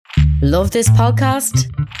Love this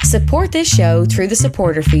podcast? Support this show through the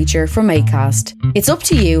supporter feature from Acast. It's up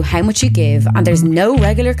to you how much you give and there's no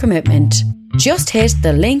regular commitment. Just hit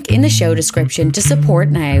the link in the show description to support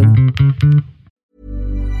now.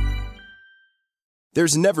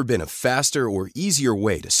 There's never been a faster or easier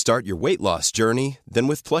way to start your weight loss journey than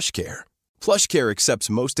with PlushCare. PlushCare accepts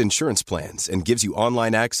most insurance plans and gives you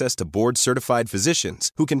online access to board-certified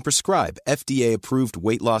physicians who can prescribe FDA-approved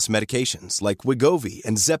weight loss medications like Wegovy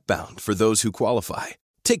and Zepbound for those who qualify.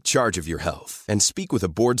 Take charge of your health and speak with a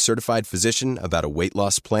board-certified physician about a weight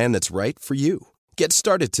loss plan that's right for you. Get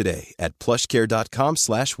started today at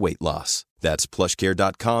plushcare.com/weight-loss. That's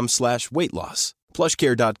plushcare.com/weight-loss.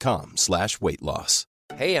 plushcare.com/weight-loss.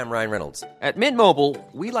 Hey, I'm Ryan Reynolds. At Mint Mobile,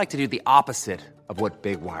 we like to do the opposite of what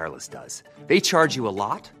Big Wireless does. They charge you a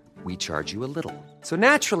lot, we charge you a little. So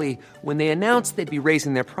naturally, when they announced they'd be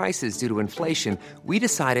raising their prices due to inflation, we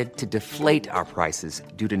decided to deflate our prices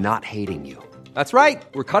due to not hating you. That's right.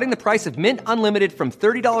 We're cutting the price of Mint Unlimited from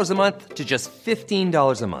 $30 a month to just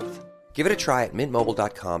 $15 a month. Give it a try at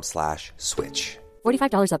mintmobile.com/switch.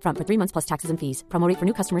 $45 up front for 3 months plus taxes and fees. Promo rate for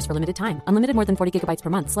new customers for limited time. Unlimited more than 40 gigabytes per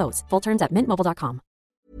month. Slows full terms at mintmobile.com.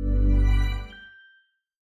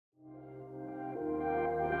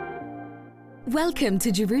 Welcome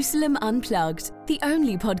to Jerusalem Unplugged, the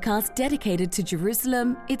only podcast dedicated to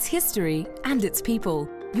Jerusalem, its history, and its people.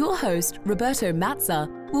 Your host, Roberto Mazza,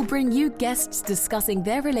 will bring you guests discussing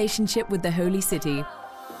their relationship with the Holy City.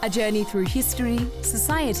 A journey through history,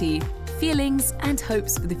 society, feelings, and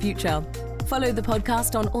hopes for the future. Follow the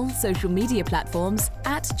podcast on all social media platforms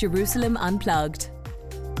at Jerusalem Unplugged.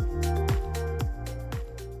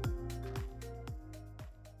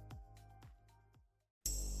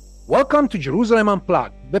 Welcome to Jerusalem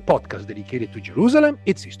Unplugged, the podcast dedicated to Jerusalem,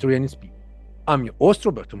 its history and its people. I'm your host,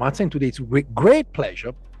 Roberto Mazza, and today it's with great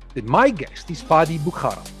pleasure that my guest is Fadi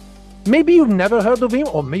Boukaram. Maybe you've never heard of him,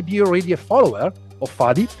 or maybe you're already a follower of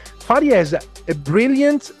Fadi. Fadi has a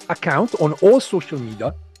brilliant account on all social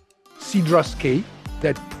media, Sidras K,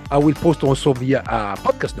 that I will post also via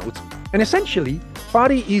podcast notes. And essentially,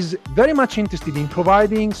 Fadi is very much interested in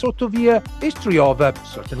providing sort of a history of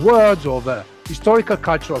certain words, of historical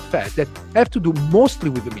cultural facts that have to do mostly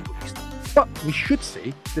with the Middle East. But we should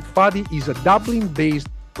say that Fadi is a Dublin-based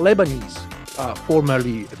Lebanese,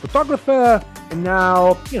 formerly a photographer, and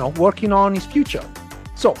now, working on his future.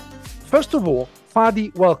 So, first of all,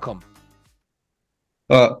 Fadi, welcome.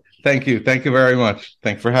 Thank you. Thank you very much.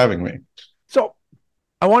 Thanks for having me. So,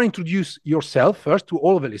 I want to introduce yourself first to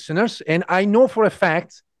all of the listeners. And I know for a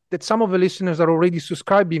fact that some of the listeners are already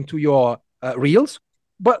subscribing to your reels.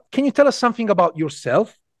 But can you tell us something about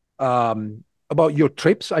yourself, about your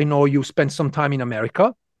trips? I know you spent some time in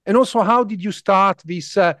America. And also, how did you start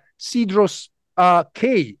this Sidros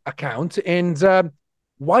K account? And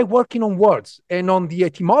why working on words and on the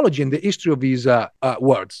etymology and the history of these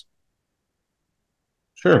words?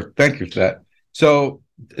 Sure. Thank you for that. So,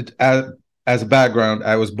 as a background,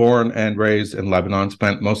 I was born and raised in Lebanon,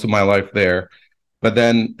 spent most of my life there. But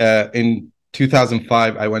then in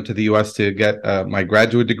 2005, I went to the U.S. to get my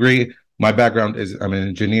graduate degree. My background is I'm an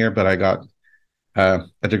engineer, but I got a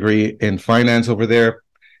degree in finance over there.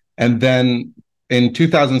 And then in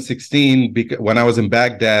 2016, when I was in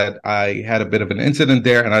Baghdad, I had a bit of an incident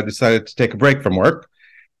there, and I decided to take a break from work.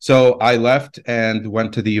 So I left and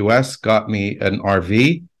went to the U.S., got me an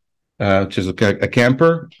RV, which is a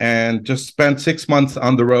camper, and just spent 6 months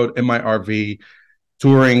on the road in my RV,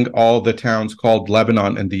 touring all the towns called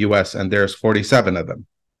Lebanon in the U.S., and there's 47 of them.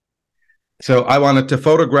 So I wanted to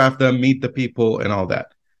photograph them, meet the people, and all that.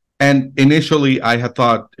 And initially, I had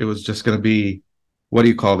thought it was just going to be, what do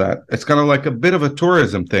you call that? It's kind of like a bit of a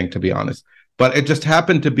tourism thing, to be honest. But it just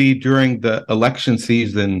happened to be during the election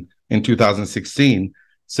season in 2016.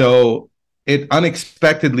 So it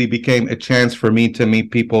unexpectedly became a chance for me to meet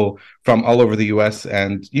people from all over the U.S.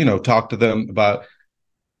 and, talk to them about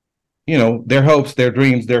their hopes, their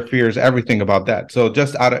dreams, their fears, everything about that. So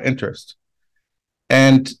just out of interest.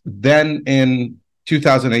 And then in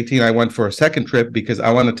 2018, I went for a second trip because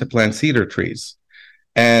I wanted to plant cedar trees.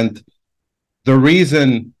 And the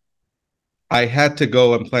reason I had to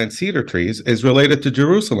go and plant cedar trees is related to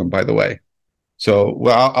Jerusalem, by the way. So,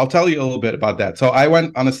 I'll tell you a little bit about that. So I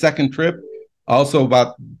went on a second trip, also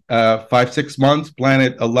about 5-6 months,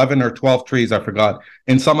 planted 11 or 12 trees, I forgot,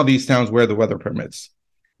 in some of these towns where the weather permits.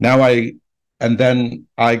 And then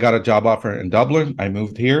I got a job offer in Dublin. I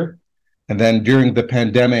moved here. And then during the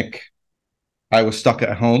pandemic, I was stuck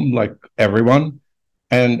at home like everyone.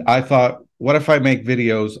 And I thought, what if I make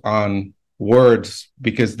videos on words?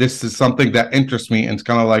 Because this is something that interests me. And it's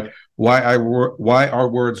kind of like, why are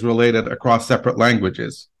words related across separate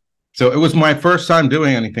languages? So it was my first time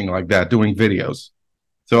doing anything like that, doing videos.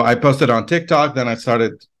 So I posted on TikTok, then I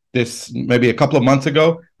started this maybe a couple of months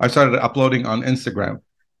ago. I started uploading on Instagram.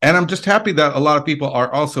 And I'm just happy that a lot of people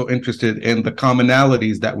are also interested in the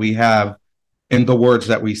commonalities that we have in the words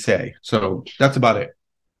that we say. So that's about it.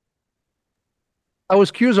 I was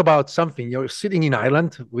curious about something. You're sitting in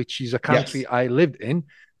Ireland, which is a country Yes. I lived in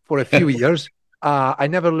for a few years. I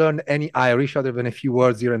never learned any Irish other than a few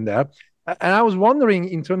words here and there. And I was wondering,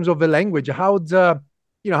 in terms of the language, how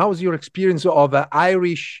was your experience of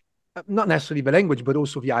Irish, not necessarily the language, but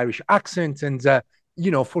also the Irish accent, and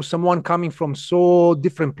for someone coming from so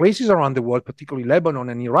different places around the world, particularly Lebanon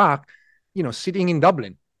and Iraq, sitting in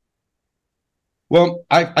Dublin. Well,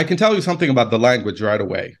 I can tell you something about the language right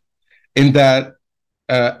away, in that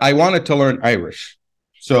I wanted to learn Irish.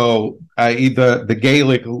 So the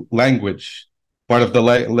Gaelic language, part of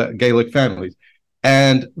the Gaelic families.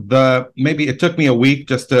 And maybe it took me a week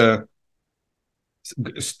just to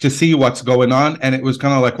see what's going on. And it was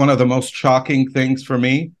kind of like one of the most shocking things for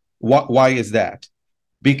me. Why is that?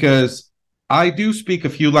 Because I do speak a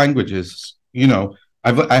few languages.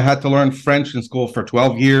 I had to learn French in school for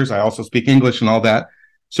 12 years. I also speak English and all that.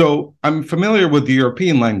 So I'm familiar with the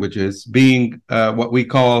European languages, being what we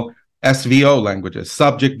call SVO languages,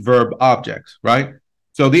 subject, verb, object, right?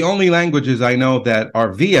 So the only languages I know that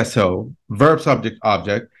are VSO, verb, subject,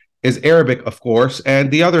 object, is Arabic, of course,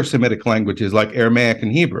 and the other Semitic languages like Aramaic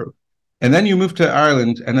and Hebrew. And then you move to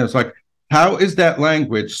Ireland, and it's like, how is that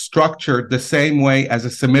language structured the same way as a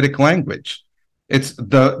Semitic language? It's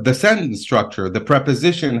the sentence structure, the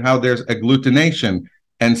preposition, how there's agglutination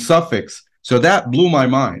and suffix. So that blew my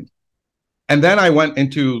mind. And then I went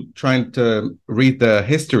into trying to read the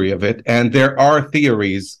history of it, and there are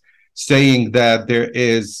theories saying that there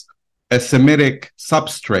is a Semitic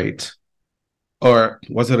substrate, or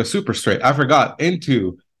was it a superstrate? I forgot,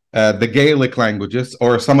 into the Gaelic languages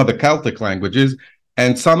or some of the Celtic languages.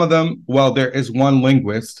 And some of them, well, there is one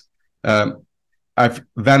linguist, Theo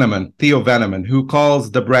Veneman, who calls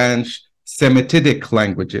the branch Semitic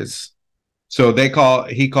languages. So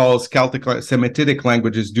he calls Celtic Semitic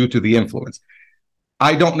languages due to the influence.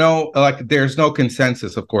 I don't know, like there's no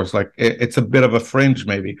consensus, of course, like it's a bit of a fringe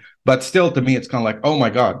maybe, but still to me, it's kind of like, oh my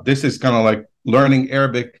God, this is kind of like learning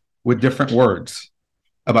Arabic with different words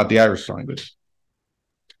about the Irish language.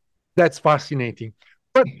 That's fascinating.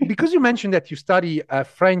 But because you mentioned that you study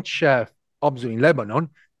French, obviously in Lebanon,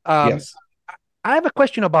 Yes. I have a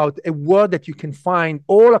question about a word that you can find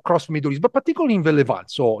all across the Middle East, but particularly in the Levant.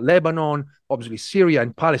 So Lebanon, obviously Syria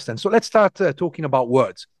and Palestine. So let's start talking about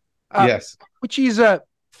words. Yes. Which is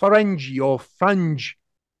Farangi or Franj.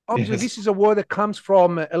 Obviously, Yes. this is a word that comes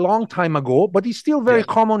from a long time ago, but it's still very Yes.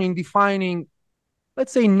 common in defining,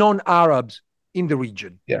 let's say, non-Arabs in the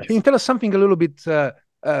region. Yes. Can you tell us something a little bit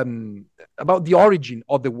about the origin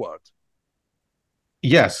of the word?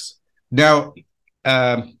 Yes. Now,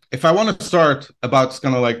 if I want to start about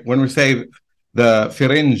kind of like when we say the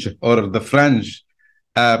Firinj or the French,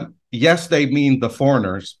 yes, they mean the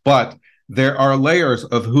foreigners, but there are layers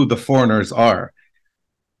of who the foreigners are.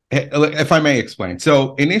 If I may explain.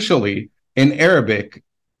 So initially in Arabic,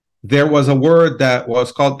 there was a word that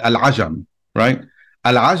was called al-ajam, right?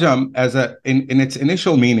 Al-ajam, in its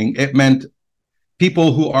initial meaning, it meant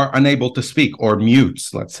people who are unable to speak, or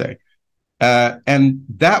mutes, let's say. And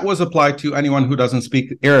that was applied to anyone who doesn't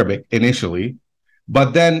speak Arabic initially.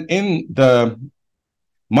 But then in the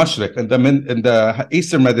Mashriq, in the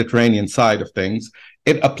Eastern Mediterranean side of things,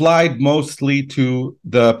 it applied mostly to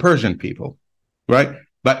the Persian people, right?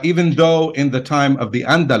 But even though in the time of the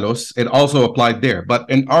Andalus, it also applied there. But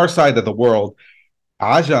in our side of the world,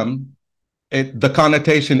 Ajam, the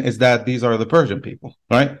connotation is that these are the Persian people,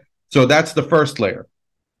 right? So that's the first layer.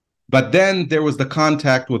 But then there was the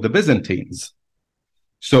contact with the Byzantines.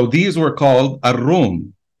 So these were called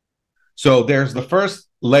Ar-Rum. So there's the first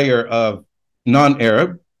layer of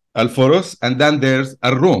non-Arab, Al-Furus, and then there's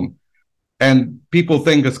Ar-Rum. And people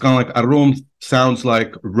think it's kind of like Ar-Rum sounds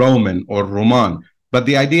like Roman or Roman. But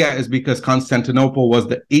the idea is because Constantinople was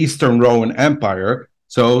the Eastern Roman Empire,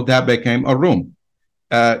 so that became Ar-Rum.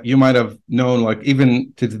 You might have known, like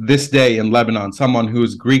even to this day in Lebanon, someone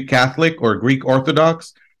who's Greek Catholic or Greek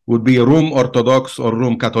Orthodox would be Rum Orthodox or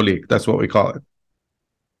Rum Catholic. That's what we call it.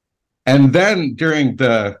 And then during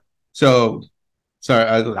Ajam,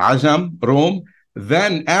 Rome.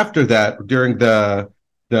 Then after that, during the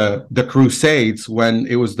Crusades, when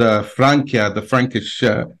it was the Francia, the Frankish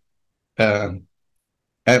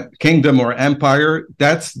kingdom or empire,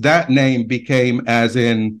 that name became as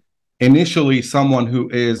in initially someone who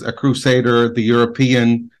is a crusader, the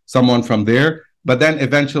European, someone from there. But then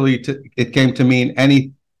eventually it came to mean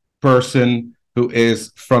any person who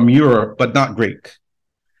is from Europe, but not Greek.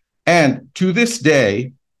 And to this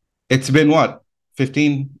day, it's been what,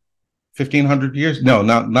 1,500 years? No,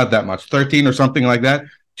 not that much, 13 or something like that.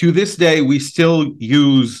 To this day, we still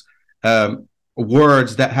use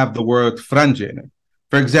words that have the word Frange in it.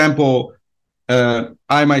 For example,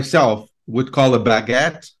 I myself would call a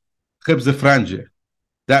baguette khibz Frange.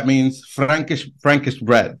 That means Frankish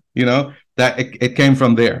bread, that it came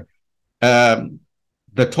from there.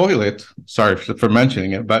 The toilet, sorry for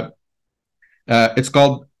mentioning it, but it's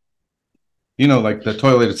called, like the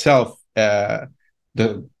toilet itself,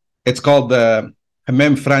 it's called the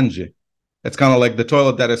hammam franji. It's kind of like the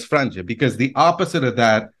toilet that is franji, because the opposite of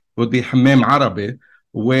that would be hammam arabi,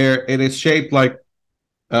 where it is shaped like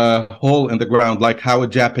a hole in the ground, like how a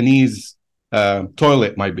Japanese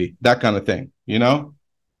toilet might be, that kind of thing,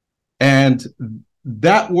 And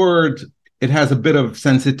that word, it has a bit of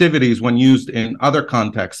sensitivities when used in other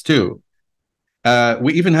contexts too.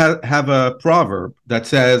 We even have a proverb that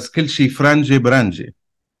says "Kil shi franji branji,"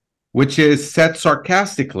 which is said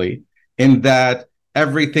sarcastically in that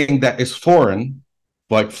everything that is foreign,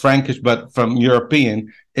 like Frankish, but from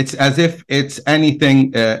European, it's as if it's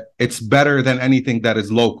anything, it's better than anything that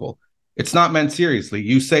is local. It's not meant seriously.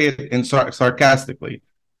 You say it in sarcastically.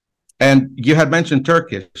 And you had mentioned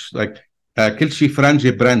Turkish, like kilshi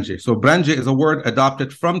franji branji. So branji is a word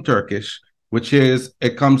adopted from Turkish,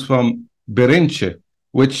 it comes from birinci,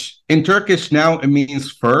 which in Turkish now it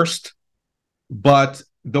means first, but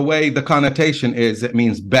the way the connotation is, it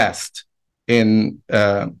means best in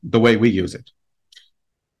the way we use it.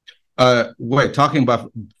 Talking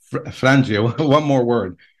about frangi, one more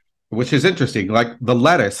word, which is interesting, like the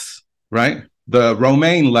lettuce, right? The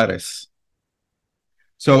romaine lettuce.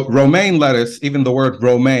 So romaine lettuce, even the word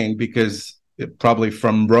romaine, because it probably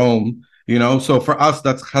from Rome, so for us,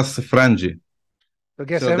 that's khas frangi. I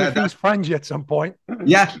guess everything's frangi at some point.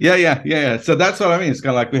 Yeah. So that's what I mean. It's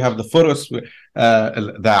kind of like we have the furus,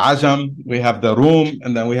 the ajam, we have the room,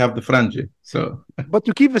 and then we have the frangi. So, but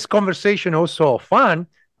to keep this conversation also fun,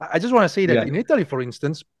 I just want to say that in Italy, for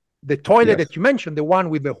instance, the toilet that you mentioned, the one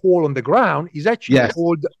with the hole on the ground, is actually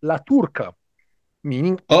called la turca,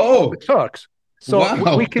 meaning the Turks.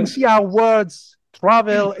 So we can see how words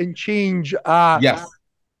travel and change.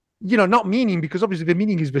 Not meaning, because obviously the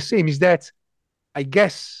meaning is the same. Is that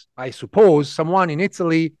I suppose someone in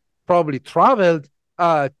Italy probably traveled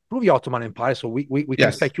through the Ottoman Empire. So we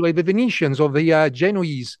can speculate the Venetians or the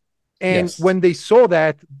Genoese. And when they saw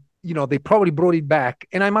that, they probably brought it back.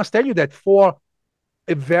 And I must tell you that for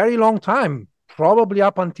a very long time, probably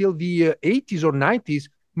up until the 80s or 90s,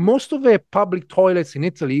 most of the public toilets in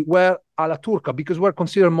Italy were alla turca, because were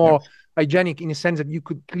considered more hygienic in a sense that you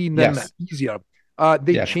could clean them easier.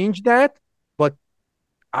 They changed that, but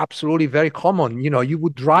absolutely very common. You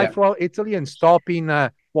would drive throughout Italy and stop in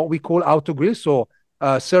what we call autogrill, so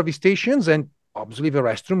service stations, and obviously the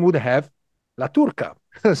restroom would have la turca.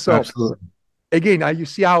 So absolutely. Again, you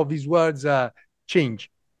see how these words change.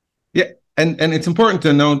 Yeah, and it's important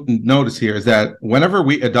to notice here is that whenever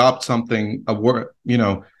we adopt something, a word,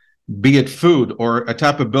 be it food or a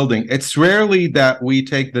type of building, it's rarely that we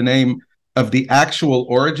take the name of the actual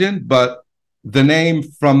origin, but the name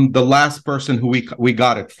from the last person who we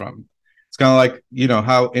got it from. It's kind of like,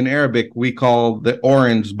 how in Arabic we call the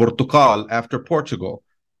orange Portugal after Portugal,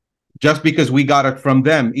 just because we got it from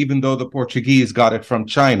them, even though the Portuguese got it from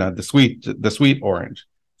China, the sweet orange.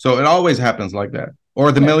 So it always happens like that.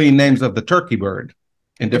 Or the million names of the turkey bird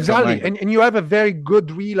in different languages. And you have a very good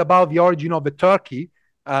reel about the origin of the turkey,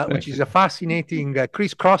 which is a fascinating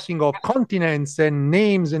crisscrossing of continents and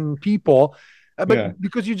names and people.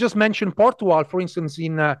 Because you just mentioned Portugal, for instance,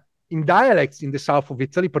 in dialects in the south of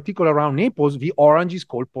Italy, particularly around Naples, the orange is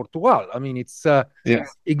called Portugal. I mean, it's,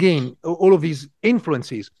 again, all of these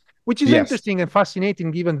influences, which is interesting and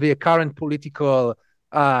fascinating given the current political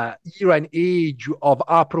era and age of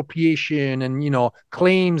appropriation and,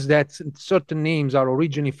 claims that certain names are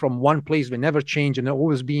originally from one place, they never change and have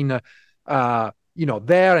always been,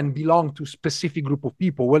 there and belong to a specific group of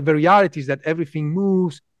people. Well, the reality is that everything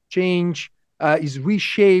moves, change, is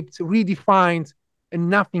reshaped, redefined, and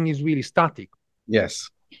nothing is really static. Yes.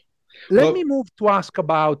 Let me move to ask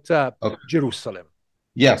about Jerusalem.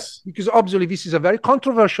 Yes. Because obviously this is a very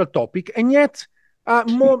controversial topic, and yet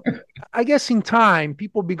more, I guess in time,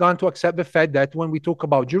 people began to accept the fact that when we talk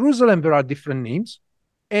about Jerusalem, there are different names,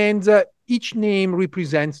 and each name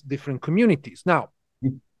represents different communities. Now,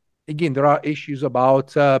 again, there are issues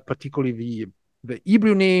about particularly the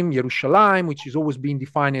Hebrew name, Yerushalayim, which is always being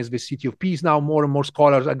defined as the city of peace. Now, more and more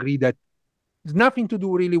scholars agree that it's nothing to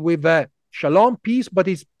do really with shalom, peace, but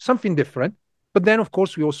it's something different. But then, of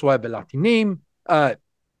course, we also have a Latin name,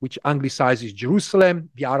 which anglicizes Jerusalem,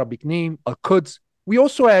 the Arabic name, Al-Quds. We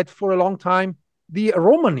also had, for a long time, the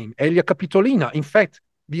Roman name, Aelia Capitolina. In fact,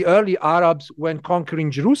 the early Arabs, when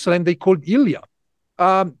conquering Jerusalem, they called Ilia.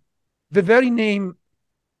 The very name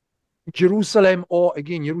Jerusalem, or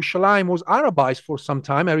again, Yerushalayim, was Arabized for some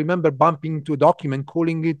time. I remember bumping into a document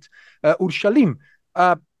calling it Urshalim.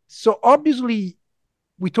 So obviously,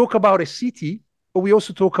 we talk about a city, but we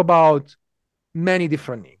also talk about many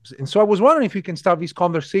different names. And so I was wondering if we can start this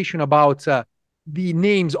conversation about the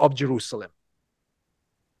names of Jerusalem.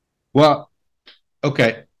 Well,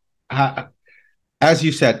 okay. As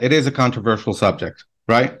you said, it is a controversial subject,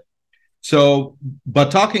 right? So,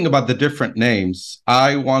 but talking about the different names,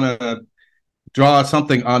 I want to draw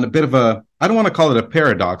something on a bit of a, I don't want to call it a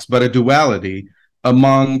paradox, but a duality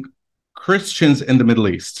among Christians in the Middle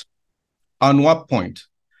East. On what point?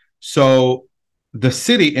 So, the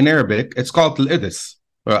city in Arabic, it's called Al-Idis,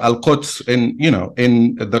 or Al-Quds in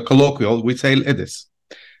the colloquial, we say Al-Idis.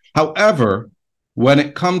 However, when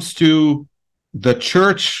it comes to the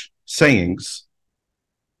church sayings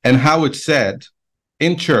and how it's said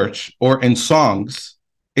in church or in songs,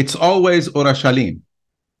 it's always Urashalim,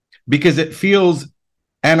 because it feels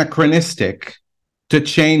anachronistic to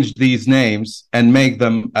change these names and make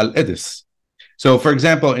them Al-Idis. So, for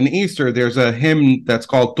example, in Easter, there's a hymn that's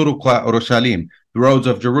called Turuqa Urushalim, the roads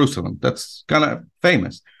of Jerusalem. That's kind of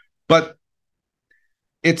famous. But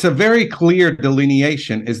it's a very clear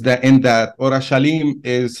delineation is that in that Urushalim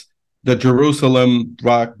is the Jerusalem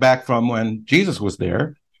brought back from when Jesus was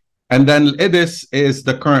there. And then Idis is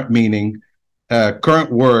the current meaning,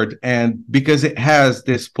 current word. And because it has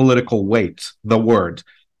this political weight, the word,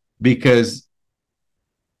 because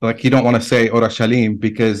like you don't want to say Urushalim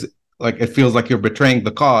because like it feels like you're betraying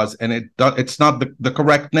the cause, and it's not the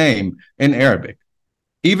correct name in Arabic.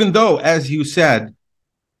 Even though, as you said,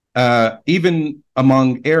 even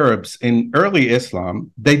among Arabs in early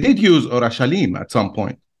Islam, they did use Urashalim at some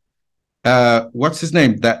point. What's his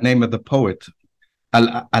name? That name of the poet,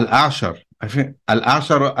 Al-Ashar. I think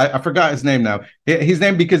Al-Ashar. I forgot his name now. His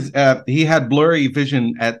name because he had blurry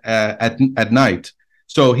vision at night,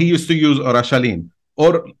 so he used to use Urashalim.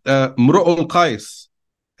 Or Mru'ul Qais.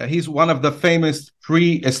 He's one of the famous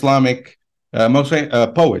pre-Islamic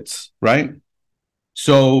poets, right?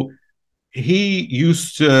 So he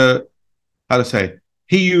used to,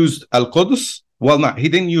 he used Al-Quds. Well, he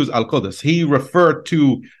didn't use Al-Quds. He referred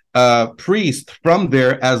to a priest from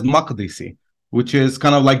there as Maqdisi, which is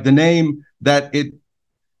kind of like the name that it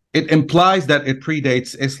implies that it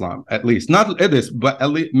predates Islam, at least. Not Idis, but at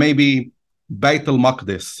least maybe Bayt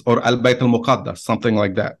al-Maqdis or Al-Bayt al-Muqaddas, something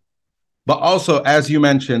like that. But also, as you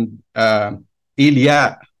mentioned,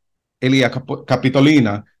 Aelia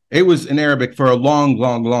Capitolina, it was in Arabic for a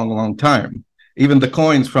long time. Even the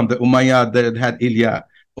coins from the Umayyad that had Aelia.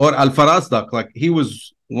 Or Al-Farazdak, like he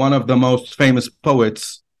was one of the most famous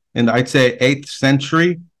poets in the, I'd say, 8th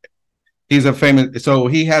century. He's a famous, so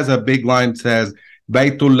he has a big line that says,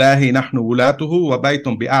 Baytullahi nahnu wulatuhu wa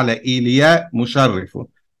baytum bi'ala Aelia musharrifu.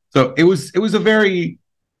 So it was a very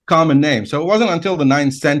common name. So it wasn't until the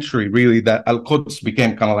 9th century, really, that Al-Quds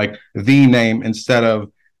became kind of like the name instead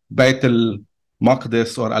of Bayt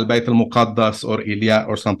al-Maqdis or Al-Bayt al-Muqaddas or Aelia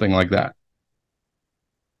or something like that.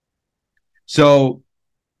 So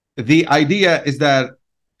the idea is that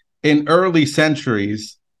in early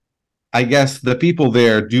centuries, I guess the people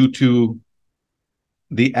there, due to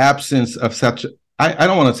the absence of such, I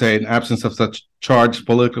don't want to say an absence of such charged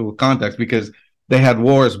political context because they had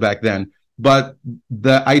wars back then, but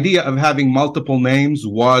the idea of having multiple names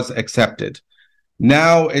was accepted.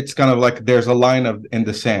 Now it's kind of like there's a line in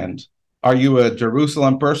the sand. Are you a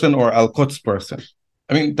Jerusalem person or Al-Quds person?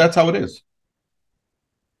 I mean, that's how it is.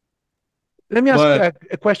 Let me ask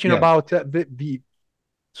a question about the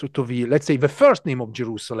sort of let's say the first name of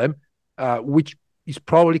Jerusalem, which is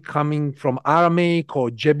probably coming from Aramaic or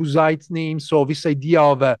Jebusite name. So this idea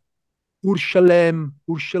of Urshalim,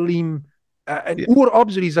 and Ur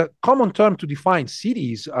obviously is a common term to define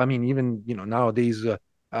cities. I mean, even nowadays,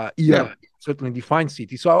 certainly defines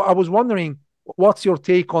cities. So I was wondering, what's your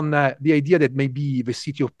take on the idea that maybe the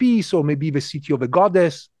city of peace or maybe the city of a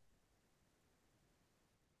goddess?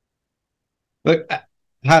 Look,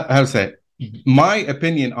 how to say, my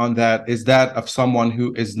opinion on that is that of someone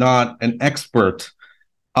who is not an expert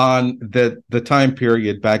on the time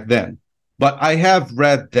period back then. But I have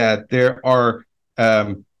read that there are,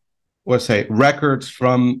 records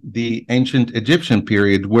from the ancient Egyptian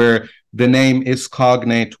period where the name is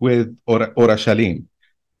cognate with Urashalim.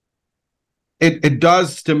 It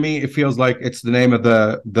does, to me, it feels like it's the name of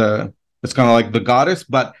it's kind of like the goddess,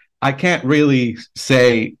 but I can't really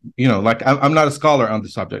say, like I'm not a scholar on the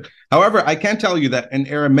subject. However, I can tell you that in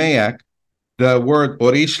Aramaic, the word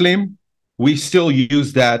orishlim, we still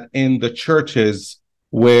use that in the churches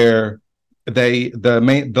where the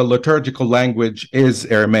liturgical language is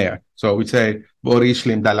Aramaic. So we say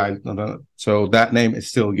orishlim dalal. So that name is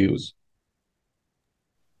still used.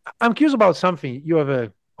 I'm curious about something. You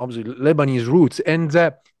have obviously Lebanese roots, and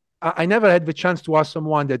I never had the chance to ask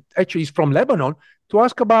someone that actually is from Lebanon to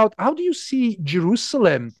ask about how do you see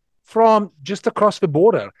Jerusalem from just across the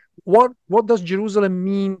border? What does Jerusalem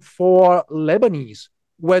mean for Lebanese?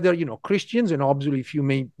 Whether, Christians, and obviously if you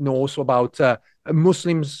may know also about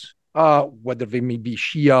Muslims, whether they may be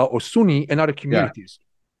Shia or Sunni and other communities.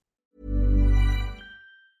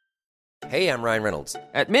 Hey, I'm Ryan Reynolds.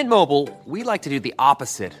 At Mint Mobile, we like to do the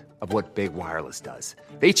opposite of what Big Wireless does.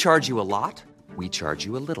 They charge you a lot. We charge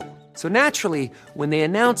you a little. So naturally, when they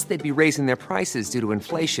announced they'd be raising their prices due to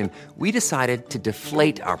inflation, we decided to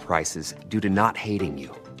deflate our prices due to not hating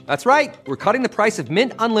you. That's right. We're cutting the price of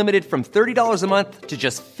Mint Unlimited from $30 a month to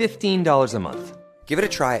just $15 a month. Give it a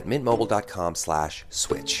try at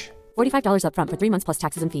mintmobile.com/switch. $45 up front for 3 months plus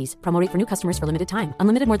taxes and fees. Promo rate for new customers for limited time.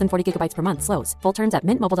 Unlimited more than 40 gigabytes per month. Slows full terms at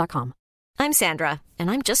mintmobile.com. I'm Sandra, and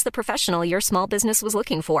I'm just the professional your small business was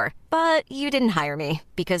looking for. But you didn't hire me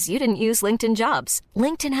because you didn't use LinkedIn Jobs.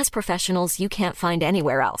 LinkedIn has professionals you can't find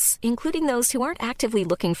anywhere else, including those who aren't actively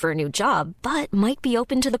looking for a new job, but might be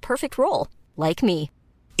open to the perfect role, like me.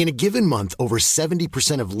 In a given month, over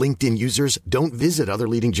 70% of LinkedIn users don't visit other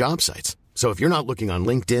leading job sites. So if you're not looking on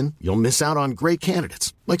LinkedIn, you'll miss out on great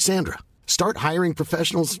candidates like Sandra. Start hiring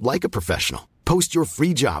professionals like a professional. Post your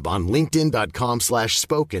free job on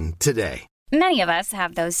linkedin.com/spoken today. Many of us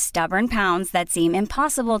have those stubborn pounds that seem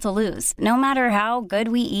impossible to lose, no matter how good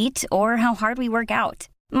we eat or how hard we work out.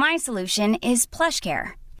 My solution is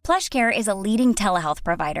PlushCare. PlushCare is a leading telehealth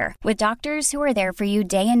provider with doctors who are there for you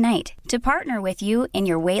day and night to partner with you in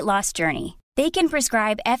your weight loss journey. They can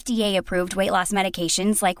prescribe FDA-approved weight loss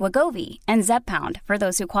medications like Wegovy and Zepbound for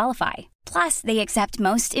those who qualify. Plus, they accept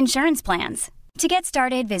most insurance plans. To get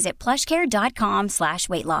started, visit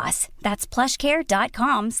plushcare.com/weightloss. That's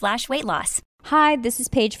plushcare.com/weightloss. Hi, this is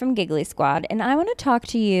Paige from Giggly Squad, and I want to talk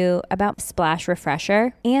to you about Splash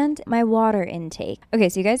Refresher and my water intake. Okay,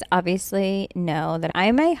 so you guys obviously know that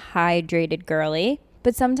I'm a hydrated girly,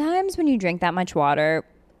 but sometimes when you drink that much water,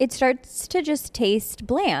 it starts to just taste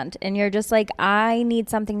bland, and you're just like, I need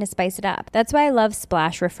something to spice it up. That's why I love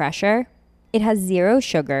Splash Refresher. It has 0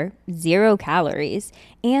 sugar, 0 calories,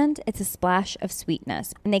 and it's a splash of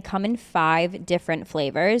sweetness. And they come in 5 different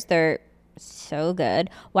flavors. They're so good.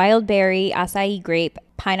 Wild berry, acai grape,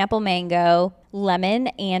 pineapple mango, lemon,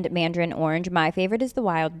 and mandarin orange. My favorite is the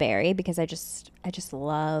wild berry because I just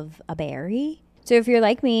love a berry. So if you're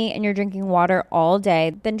like me and you're drinking water all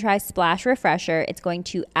day, then try Splash Refresher. It's going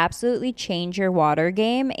to absolutely change your water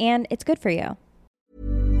game, and it's good for you.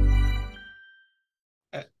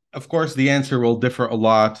 Of course, the answer will differ a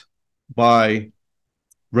lot by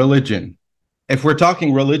religion. If we're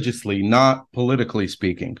talking religiously, not politically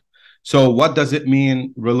speaking. So what does it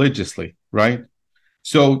mean religiously, right?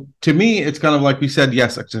 So to me, it's kind of like we said,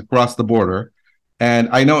 yes, it's across the border. And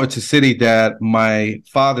I know it's a city that my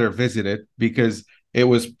father visited because it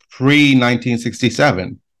was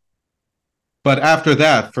pre-1967. But after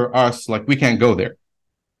that, for us, like, we can't go there.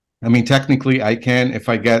 I mean, technically, I can if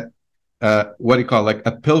I get like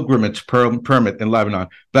a pilgrimage permit in Lebanon,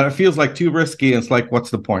 but it feels like too risky. And it's like,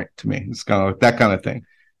 what's the point to me? It's kind of like that kind of thing,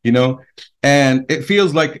 and it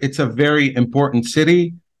feels like it's a very important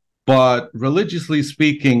city, but religiously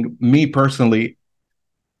speaking, me personally,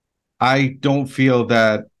 I don't feel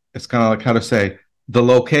that it's kind of like, how to say, the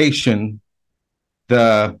location,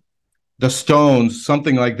 the stones,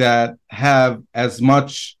 something like that, have as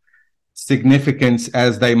much significance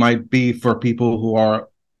as they might be for people who are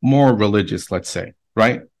more religious, let's say,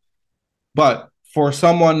 right? But for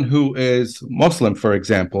someone who is Muslim, for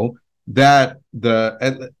example, that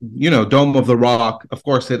the Dome of the Rock, of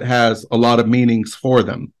course, it has a lot of meanings for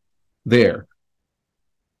them there.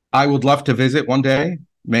 I would love to visit one day,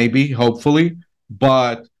 maybe, hopefully,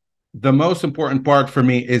 but the most important part for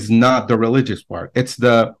me is not the religious part. It's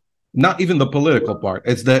not even the political part.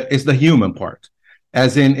 It's the human part,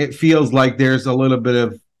 as in it feels like there's a lot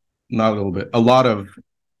of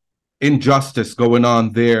injustice going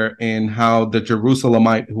on there in how the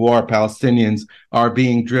Jerusalemites, who are Palestinians, are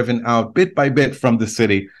being driven out bit by bit from the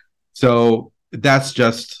city. So that's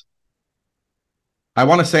just, I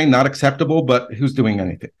want to say, not acceptable, but who's doing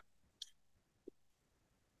anything?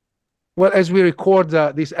 Well, as we record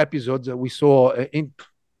this episode, we saw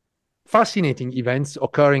fascinating events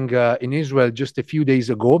occurring in Israel just a few days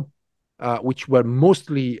ago, which were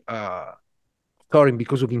mostly occurring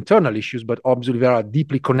because of internal issues, but obviously they are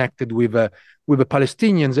deeply connected with the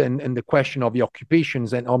Palestinians and the question of the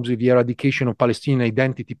occupations and obviously the eradication of Palestinian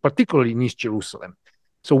identity, particularly in East Jerusalem.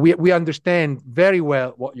 So we understand very well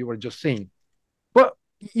what you were just saying. But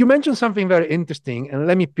you mentioned something very interesting, and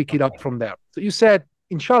let me pick it up from there. So you said,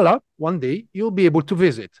 inshallah, one day you'll be able to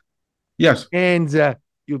visit. Yes. And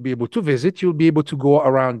you'll be able to visit, you'll be able to go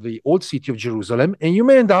around the old city of Jerusalem, and you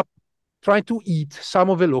may end up trying to eat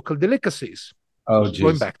some of the local delicacies. Oh, geez.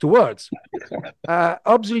 Going back to words.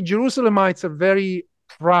 Obviously, Jerusalemites are very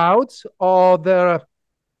proud of their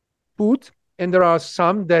food, and there are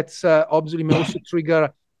some that obviously may also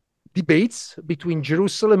trigger debates between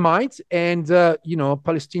Jerusalemites and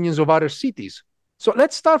Palestinians of other cities. So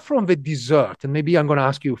let's start from the dessert, and maybe I'm going to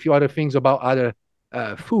ask you a few other things about other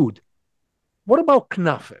food. What about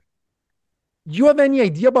knafe? Do you have any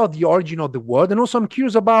idea about the origin of the word? And also, I'm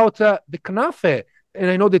curious about the knafe, and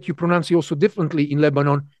I know that you pronounce it also differently in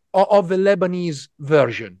Lebanon, of the Lebanese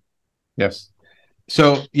version. Yes. So,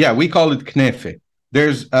 yeah, we call it knefe.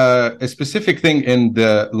 There's a specific thing in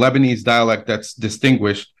the Lebanese dialect that's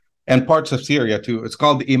distinguished, and parts of Syria too. It's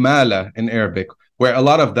called imala in Arabic, where a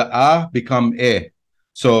lot of the a become e.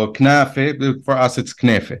 So knafe, for us, it's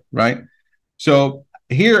knefe, right? So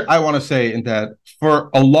here I want to say in that for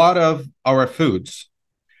a lot of our foods,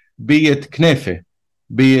 be it knefe,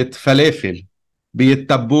 be it falafel, be it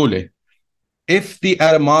tabbouleh, if the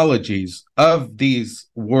etymologies of these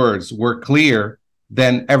words were clear,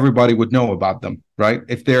 then everybody would know about them, right?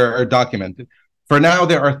 If they are documented. For now,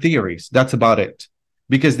 there are theories. That's about it.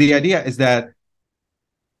 Because the idea is that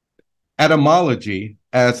etymology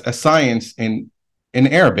as a science in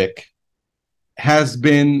Arabic has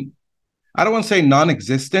been, I don't want to say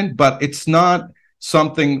non-existent, but it's not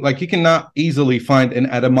something like you cannot easily find an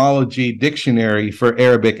etymology dictionary for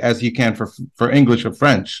Arabic as you can for English or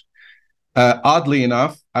French. Oddly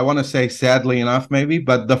enough, I want to say sadly enough maybe,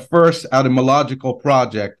 but the first etymological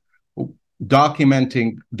project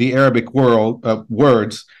documenting the Arabic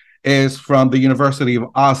words is from the University of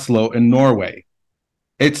Oslo in Norway.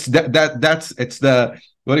 It's the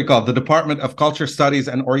what do you call it? The Department of Culture Studies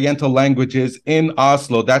and Oriental Languages in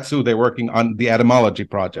Oslo. That's who they're working on the etymology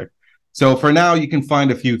project. So for now, you can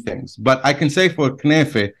find a few things, but I can say for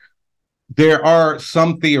knefe, there are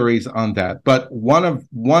some theories on that. But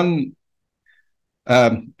one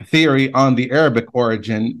theory on the Arabic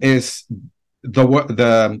origin is the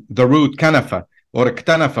root kanafa or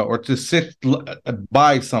ktanafa, or to sit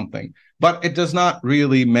by something, but it does not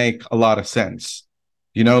really make a lot of sense,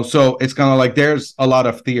 so it's kind of like there's a lot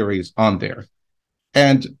of theories on there.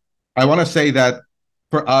 And I want to say that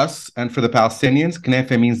for us and for the Palestinians,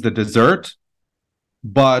 knefe means the dessert,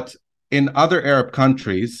 but in other Arab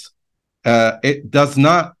countries, it does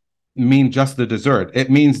not mean just the dessert. It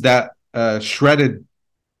means that shredded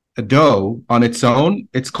dough on its own,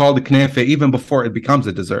 it's called a knefe even before it becomes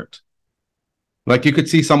a dessert. Like you could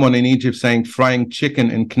see someone in Egypt saying frying chicken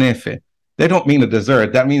in knefe. They don't mean a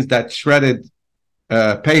dessert. That means that shredded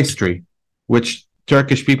pastry, which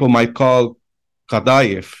Turkish people might call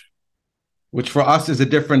kadayif, which for us is a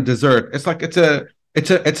different dessert. It's like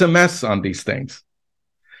it's a mess on these things.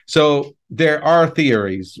 So there are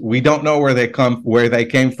theories. We don't know where they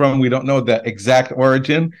came from. We don't know the exact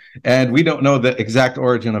origin, and we don't know the exact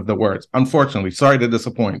origin of the words. Unfortunately, sorry to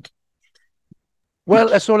disappoint.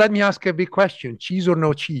 Well, so let me ask a big question: cheese or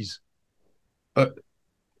no cheese? What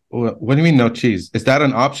do you mean no cheese? Is that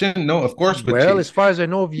an option? No, of course with cheese. Well, as far as I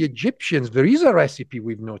know, the Egyptians, there is a recipe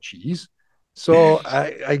with no cheese. So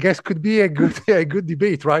I guess could be a good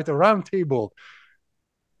debate, right? A round table.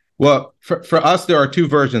 Well, for us, there are two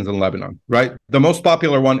versions in Lebanon, right? The most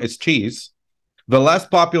popular one is cheese. The less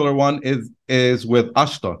popular one is with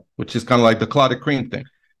ashta, which is kind of like the clotted cream thing.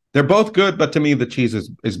 They're both good, but to me, the cheese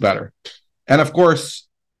is better. And of course,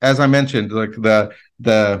 as I mentioned, like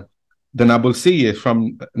the nabulsiye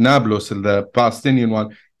from Nablus, the Palestinian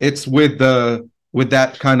one, it's with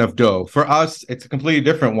that kind of dough. For us, it's a completely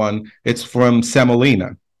different one. It's from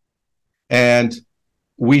semolina. And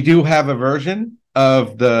we do have a version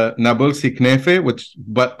of the Nabulsi knefe,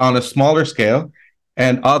 but on a smaller scale.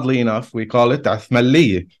 And oddly enough, we call it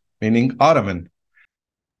Athmaliye, meaning Ottoman.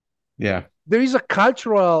 Yeah. There is a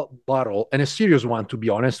cultural battle, and a serious one, to be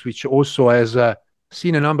honest, which also has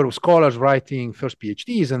seen a number of scholars writing first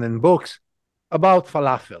PhDs and then books about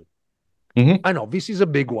falafel. Mm-hmm. I know this is a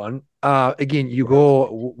big one. Again, you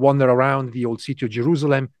go wander around the old city of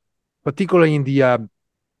Jerusalem, particularly in the,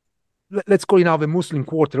 let's call it now the Muslim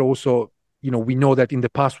quarter, also we know that in the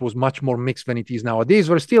past was much more mixed than it is nowadays.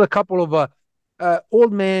 There are still a couple of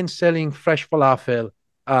old men selling fresh falafel,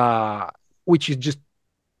 which is just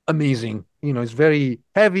amazing. It's very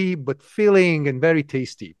heavy but filling and very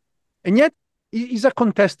tasty. And yet, it's a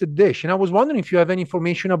contested dish. And I was wondering if you have any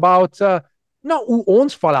information about not who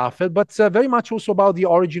owns falafel, but very much also about the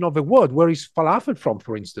origin of the word. Where is falafel from,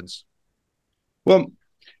 for instance? Well,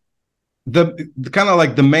 the kind of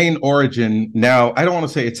like the main origin now, I don't want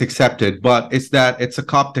to say it's accepted, but it's that it's a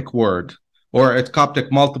Coptic word, or it's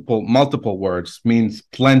Coptic multiple words, means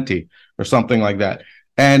plenty or something like that.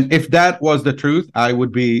 And if that was the truth, I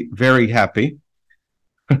would be very happy.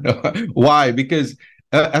 Why? Because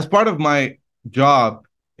as part of my job,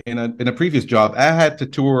 in a previous job, I had to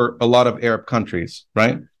tour a lot of Arab countries,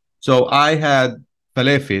 right? So I had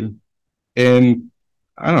falafel in,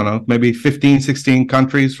 I don't know, maybe 15, 16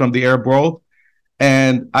 countries from the Arab world.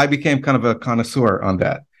 And I became kind of a connoisseur on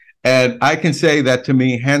that. And I can say that, to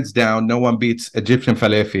me, hands down, no one beats Egyptian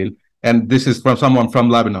falafel. And this is from someone from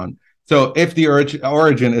Lebanon. So if the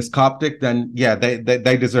origin is Coptic, then yeah,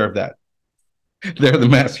 they deserve that. They're the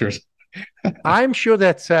masters. I'm sure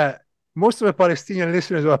that most of the Palestinian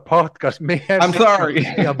listeners of our podcast may have I'm sorry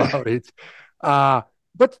about it.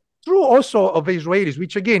 But true also of the Israelis,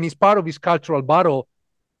 which again is part of this cultural battle,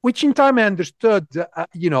 which in time I understood,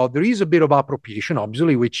 there is a bit of appropriation,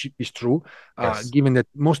 obviously, which is true, yes, given that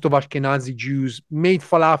most of Ashkenazi Jews made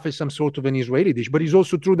falafel some sort of an Israeli dish. But it's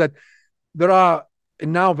also true that there are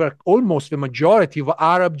almost the majority of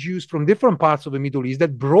Arab Jews from different parts of the Middle East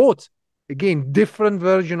that brought, again, different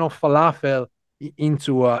version of falafel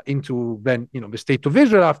into then the state of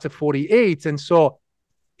Israel after 48. And so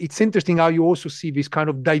it's interesting how you also see this kind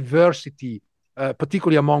of diversity,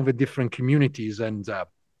 particularly among the different communities. And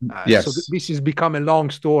yes, so this has become a long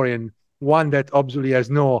story, and one that obviously has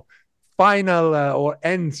no final or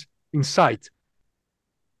end in sight.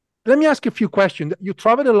 Let me ask you a few questions. You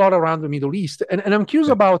traveled a lot around the Middle East, and I'm curious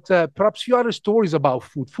about perhaps a few other stories about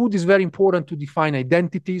food. Food is very important to define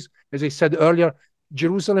identities. As I said earlier,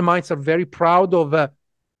 Jerusalemites are very proud of,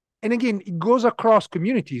 and again, it goes across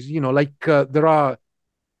communities. There are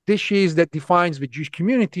dishes that defines the Jewish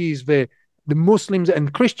communities, the Muslims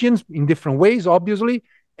and Christians in different ways, obviously.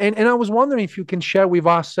 And I was wondering if you can share with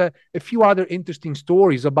us a few other interesting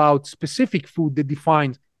stories about specific food that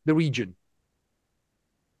defines the region.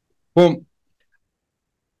 Well,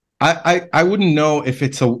 I wouldn't know if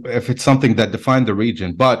it's something that defined the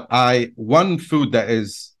region, but one food that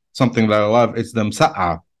is something that I love is the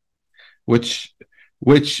msa'a, which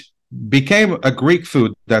became a Greek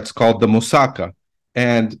food that's called the moussaka.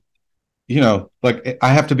 And I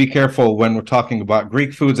have to be careful when we're talking about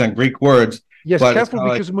Greek foods and Greek words. Yes, careful,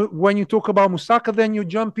 because when you talk about moussaka, then you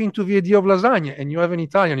jump into the idea of lasagna, and you have an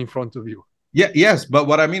Italian in front of you. Yeah, yes, but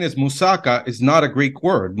what I mean is moussaka is not a Greek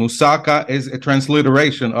word. Moussaka is a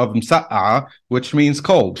transliteration of msa'a, which means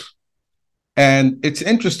cold. And it's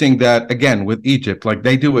interesting that, again, with Egypt,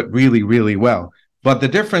 they do it really, really well. But the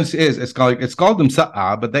difference is it's called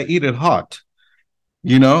msa'a, but they eat it hot.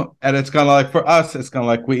 And it's kind of like, for us, it's kind of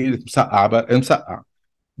like we eat msa'a, but msa'a.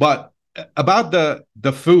 But about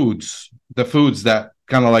the foods that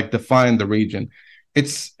kind of define the region,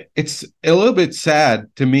 it's a little bit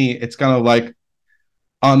sad to me. It's kind of like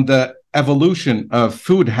on the evolution of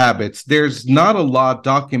food habits, there's not a lot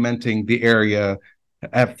documenting the area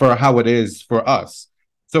for how it is for us.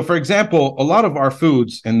 So, for example, a lot of our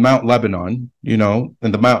foods in Mount Lebanon, in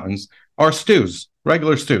the mountains, are stews,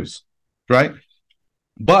 regular stews, right?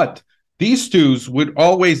 But these stews would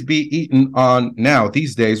always be eaten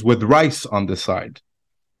these days with rice on the side.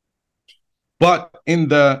 But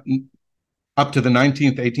up to the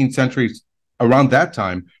 19th, 18th centuries, around that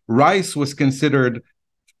time, rice was considered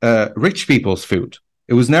rich people's food.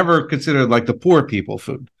 It was never considered like the poor people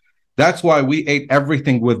food. That's why we ate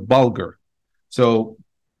everything with bulgur. So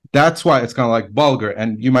that's why it's kind of like bulgur.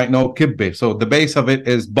 And you might know kibbeh. So the base of it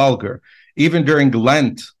is bulgur. Even during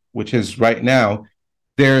Lent, which is right now,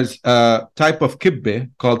 there's a type of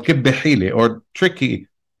kibbeh called kibbeh hili, or trickery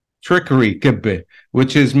kibbeh,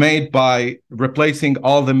 which is made by replacing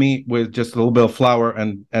all the meat with just a little bit of flour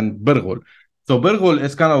and birghul. So birghul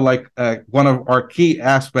is kind of like one of the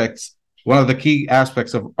key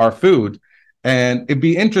aspects of our food. And it'd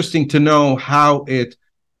be interesting to know how it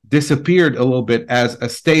disappeared a little bit as a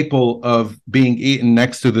staple of being eaten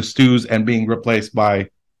next to the stews and being replaced by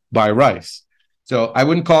rice. So I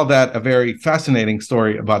wouldn't call that a very fascinating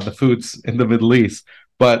story about the foods in the Middle East,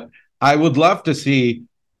 but I would love to see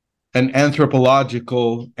an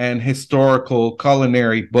anthropological and historical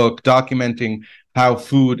culinary book documenting how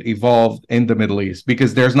food evolved in the Middle East,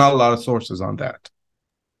 because there's not a lot of sources on that.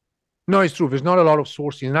 No, it's true. There's not a lot of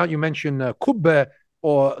sourcing. Now you mentioned kubbe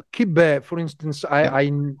or kibbe, for instance.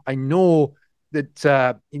 I know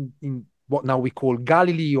that in what now we call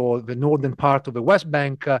Galilee or the northern part of the West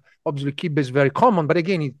Bank, obviously kibbe is very common. But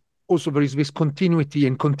again, also there is this continuity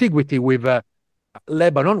and contiguity with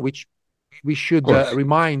Lebanon, which we should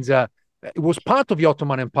remind it was part of the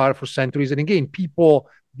Ottoman Empire for centuries. And again, people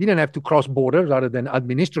didn't have to cross borders other than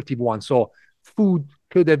administrative ones. So food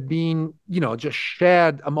could have been, just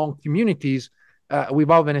shared among communities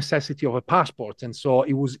without the necessity of a passport. And so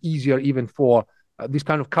it was easier even for these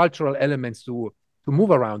kind of cultural elements to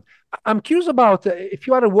move around. I'm curious about a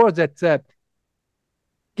few other words that,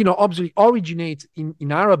 obviously originate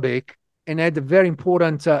in Arabic and had very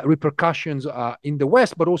important repercussions in the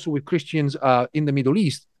West, but also with Christians in the Middle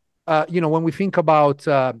East. When we think about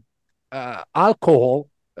alcohol,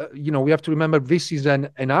 we have to remember this is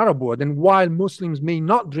an Arab word. And while Muslims may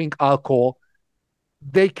not drink alcohol,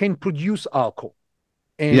 they can produce alcohol.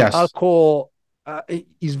 And alcohol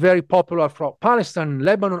is very popular from Palestine,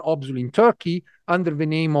 Lebanon, obviously in Turkey, under the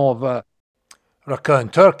name of Raka in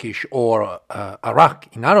Turkish or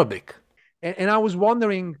Arak in Arabic. And I was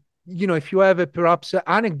wondering, if you have perhaps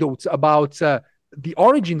anecdotes about the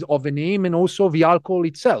origins of the name and also the alcohol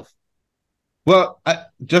itself. Well,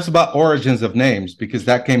 just about origins of names, because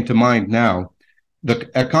that came to mind now.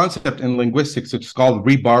 A concept in linguistics, it's called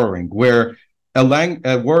reborrowing, where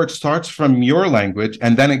a word starts from your language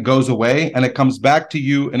and then it goes away and it comes back to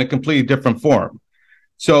you in a completely different form.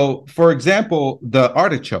 So, for example, the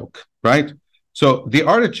artichoke, right? So the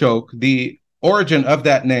artichoke, the origin of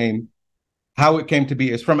that name, how it came to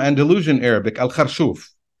be, is from Andalusian Arabic, al-kharshuf.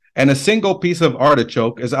 And a single piece of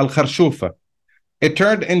artichoke is al-kharshufa. It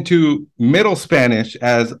turned into Middle Spanish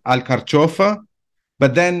as alcarchofa,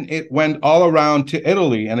 but then it went all around to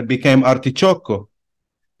Italy and it became artichoco.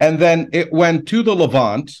 And then it went to the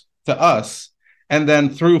Levant, to us, and then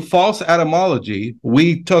through false etymology,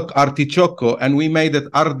 we took artichoco and we made it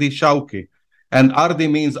ardi shauki. And ardi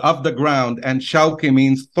means of the ground and shauki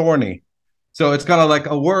means thorny. So it's kind of like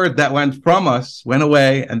a word that went from us, went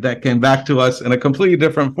away, and that came back to us in a completely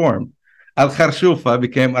different form. Al-kharshufa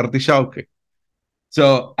became ardi shauki.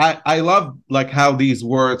 So I love like how these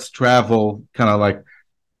words travel, kind of like,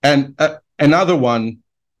 and another one,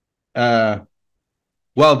 that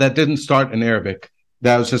didn't start in Arabic.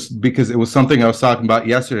 That was just because it was something I was talking about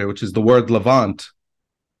yesterday, which is the word Levant.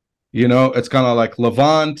 It's kind of like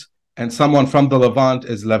Levant, and someone from the Levant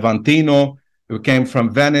is Levantino, who came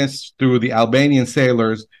from Venice through the Albanian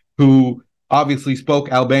sailors who obviously spoke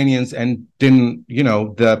Albanians and didn't,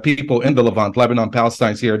 the people in the Levant, Lebanon,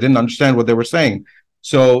 Palestine, Syria, didn't understand what they were saying.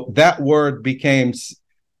 So that word became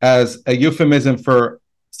as a euphemism for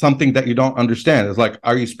something that you don't understand. It's like,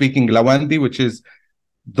 are you speaking Lawandi, which is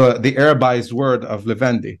the Arabized word of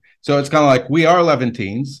Levendi. So it's kind of like we are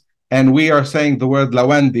Levantines and we are saying the word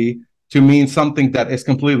Lawandi to mean something that is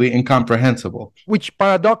completely incomprehensible. Which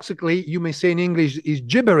paradoxically, you may say in English is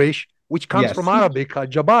gibberish, which comes from Arabic,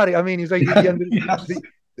 jabari. I mean, it's like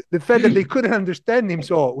the fact that they couldn't understand him.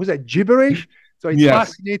 So was that gibberish? So it's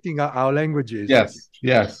fascinating how language is.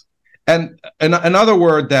 Yes. And another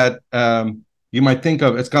word that you might think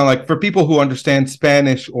of, it's kind of like for people who understand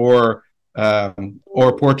Spanish or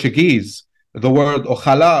Portuguese, the word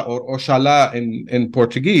ojalá or oxalá in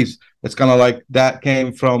Portuguese, it's kind of like that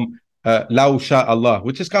came from la sha Allah,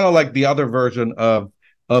 which is kind of like the other version of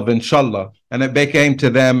inshallah, and it became to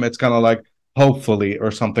them, it's kind of like hopefully or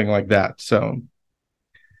something like that. So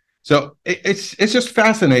it's just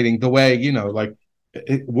fascinating the way,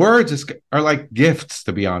 words are like gifts,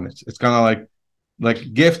 to be honest. It's kind of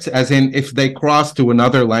like gifts, as in if they cross to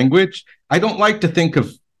another language. I don't like to think of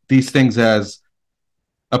these things as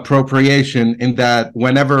appropriation, in that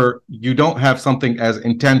whenever you don't have something as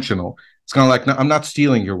intentional, it's kind of like, no, I'm not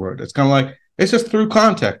stealing your word. It's kind of like, it's just through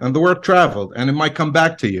contact and the word traveled and it might come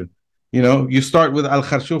back to you. You start with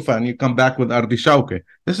al-kharshufa and you come back with ardi shauki.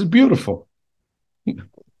 This is beautiful.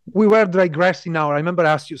 We were digressing now. I remember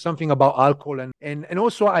I asked you something about alcohol, and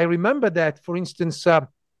also I remember that, for instance, there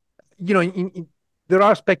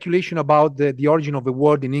are speculation about the origin of the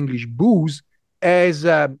word in English booze, as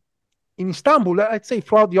in Istanbul, I'd say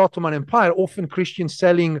throughout the Ottoman Empire, often Christians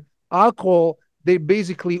selling alcohol, they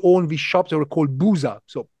basically own these shops that were called booza.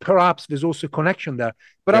 So perhaps there's also a connection there.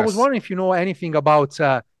 But I was wondering if you know anything about,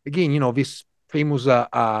 again, this famous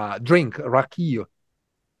drink, raki.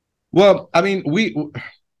 Well, I mean,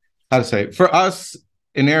 for us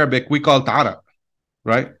in Arabic, we call it araq,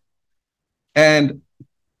 right? And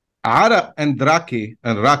araq and raki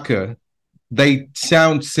and raka, they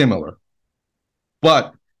sound similar.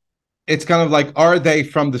 But it's kind of like, are they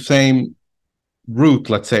from the same root,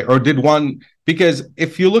 let's say, or did one, because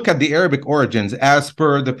if you look at the Arabic origins, as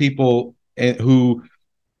per the people who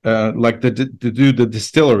like to do the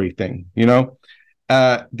distillery thing,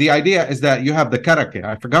 the idea is that you have the karake.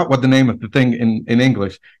 I forgot what the name of the thing in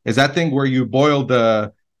English is. That thing where you boil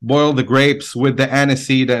the grapes with the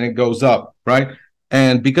aniseed and it goes up, right?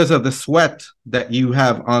 And because of the sweat that you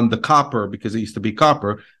have on the copper, because it used to be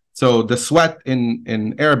copper, so the sweat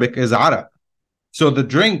in Arabic is araq. So the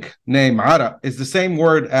drink name araq is the same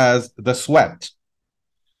word as the sweat.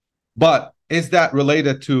 But is that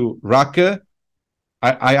related to raka?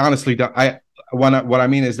 I honestly don't. What I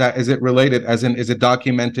mean is that, is it related, as in, is it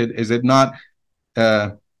documented? Is it not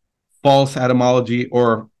false etymology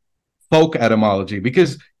or folk etymology?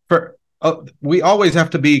 Because we always have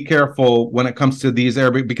to be careful when it comes to these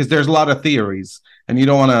Arabic, because there's a lot of theories, and you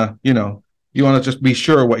don't want to, you want to just be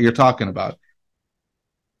sure what you're talking about.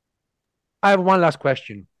 I have one last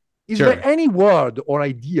question. Is Sure. there any word or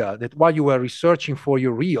idea that while you were researching for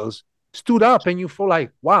your reels stood up and you feel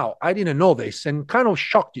like, wow, I didn't know this, and kind of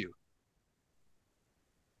shocked you?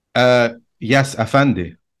 Yes,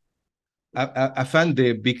 Afandi.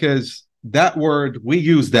 Afandi, because that word, we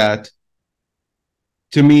use that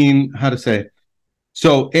to mean, how to say,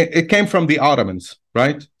 so it came from the Ottomans,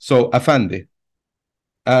 right? So Afandi,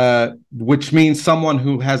 which means someone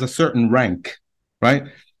who has a certain rank, right?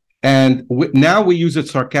 And now we use it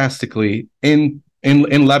sarcastically in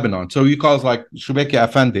Lebanon. So you call us like Shubeki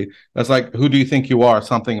Afandi. That's like, who do you think you are?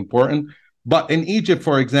 Something important. But in Egypt,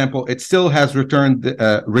 for example, it still has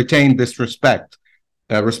retained this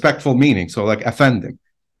respectful meaning. So like Afendim.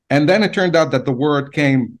 And then it turned out that the word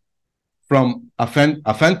came from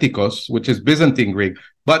Authentikos, which is Byzantine Greek,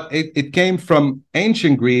 but it came from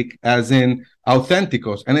ancient Greek as in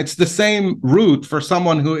Authentikos. And it's the same root for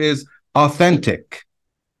someone who is authentic.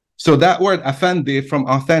 So that word Afendi from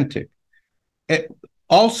authentic.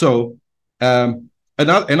 Also,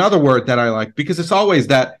 another word that I like, because it's always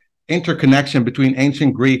that interconnection between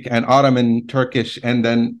ancient Greek and Ottoman, Turkish, and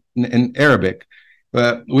then in Arabic,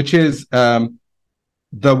 which is the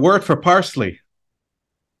word for parsley.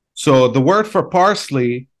 So the word for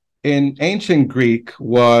parsley in ancient Greek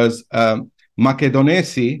was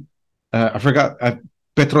Makedonesi, I forgot,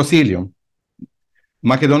 Petrosilium.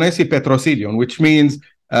 Makedonesi Petrosilium, which means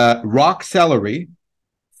rock celery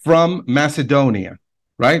from Macedonia,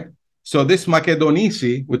 right? So this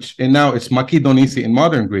Makedonisi, now it's Makedonisi in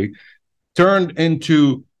modern Greek, turned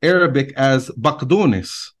into Arabic as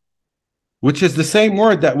Bakdunis, which is the same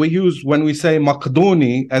word that we use when we say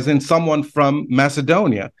Makduni, as in someone from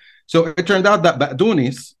Macedonia. So it turned out that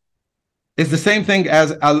Bakdunis is the same thing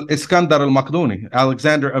as Iskandar al-Makduni,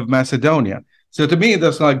 Alexander of Macedonia. So to me,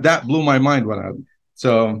 that blew my mind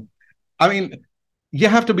I mean, you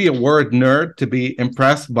have to be a word nerd to be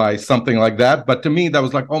impressed by something like that. But to me, that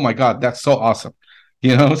was like, oh my God, that's so awesome.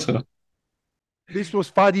 So this was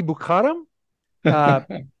Fadi Boukaram.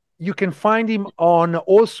 You can find him on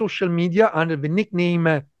all social media under the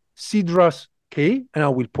nickname Sidras K, and I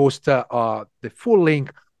will post the full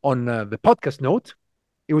link on the podcast note.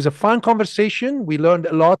 It was a fun conversation. We learned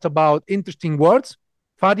a lot about interesting words.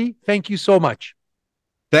 Fadi, thank you so much.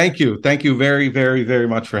 Thank you. Thank you very, very, very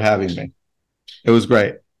much for having me. It was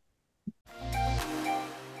great.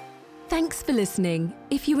 Thanks for listening.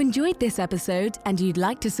 If you enjoyed this episode and you'd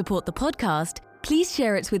like to support the podcast, please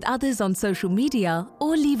share it with others on social media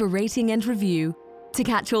or leave a rating and review. To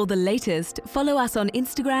catch all the latest, follow us on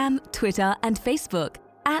Instagram, Twitter, and Facebook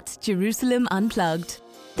at Jerusalem Unplugged.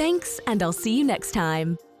 Thanks, and I'll see you next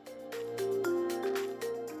time.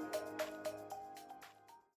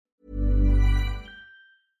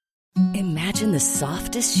 Imagine the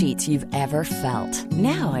softest sheets you've ever felt.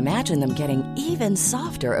 Now imagine them getting even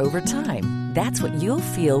softer over time. That's what you'll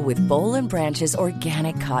feel with Boll & Branch's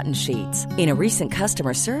organic cotton sheets. In a recent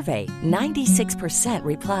customer survey, 96%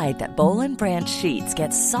 replied that Boll & Branch sheets get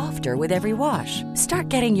softer with every wash. Start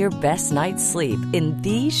getting your best night's sleep in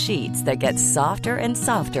these sheets that get softer and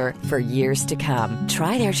softer for years to come.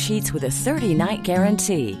 Try their sheets with a 30-night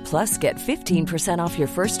guarantee. Plus, get 15% off your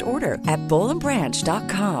first order at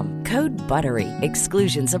bollandbranch.com. Code BUTTERY.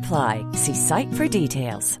 Exclusions apply. See site for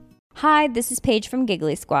details. Hi, this is Paige from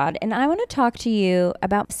Giggly Squad, and I want to talk to you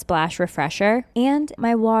about Splash Refresher and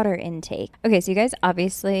my water intake. Okay, so you guys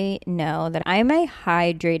obviously know that I'm a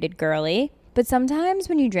hydrated girly, but sometimes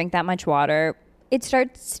when you drink that much water, it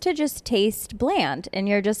starts to just taste bland, and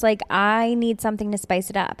you're just like, I need something to spice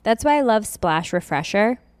it up. That's why I love Splash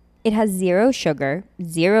Refresher. It has 0 sugar,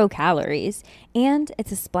 0 calories, and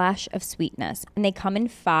it's a splash of sweetness. And they come in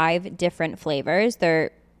 5 different flavors.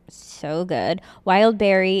 They're So good. Wild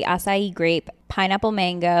berry, acai grape, pineapple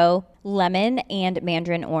mango, lemon, and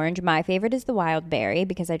mandarin orange. My favorite is the wild berry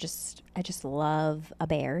because I just love a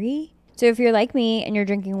berry. So if you're like me and you're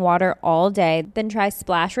drinking water all day, then try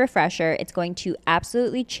Splash Refresher. It's going to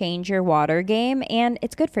absolutely change your water game, and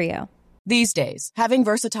it's good for you. These days, having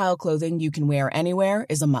versatile clothing you can wear anywhere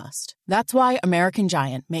is a must. That's why American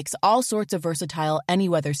Giant makes all sorts of versatile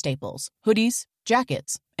any-weather staples, hoodies,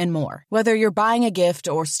 jackets, and more. Whether you're buying a gift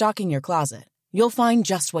or stocking your closet, you'll find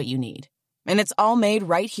just what you need. And it's all made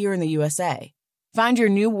right here in the USA. Find your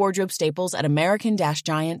new wardrobe staples at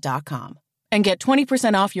American-Giant.com. And get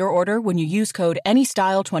 20% off your order when you use code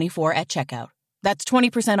ANYSTYLE24 at checkout. That's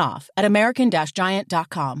 20% off at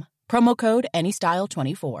American-Giant.com. Promo code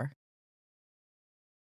ANYSTYLE24.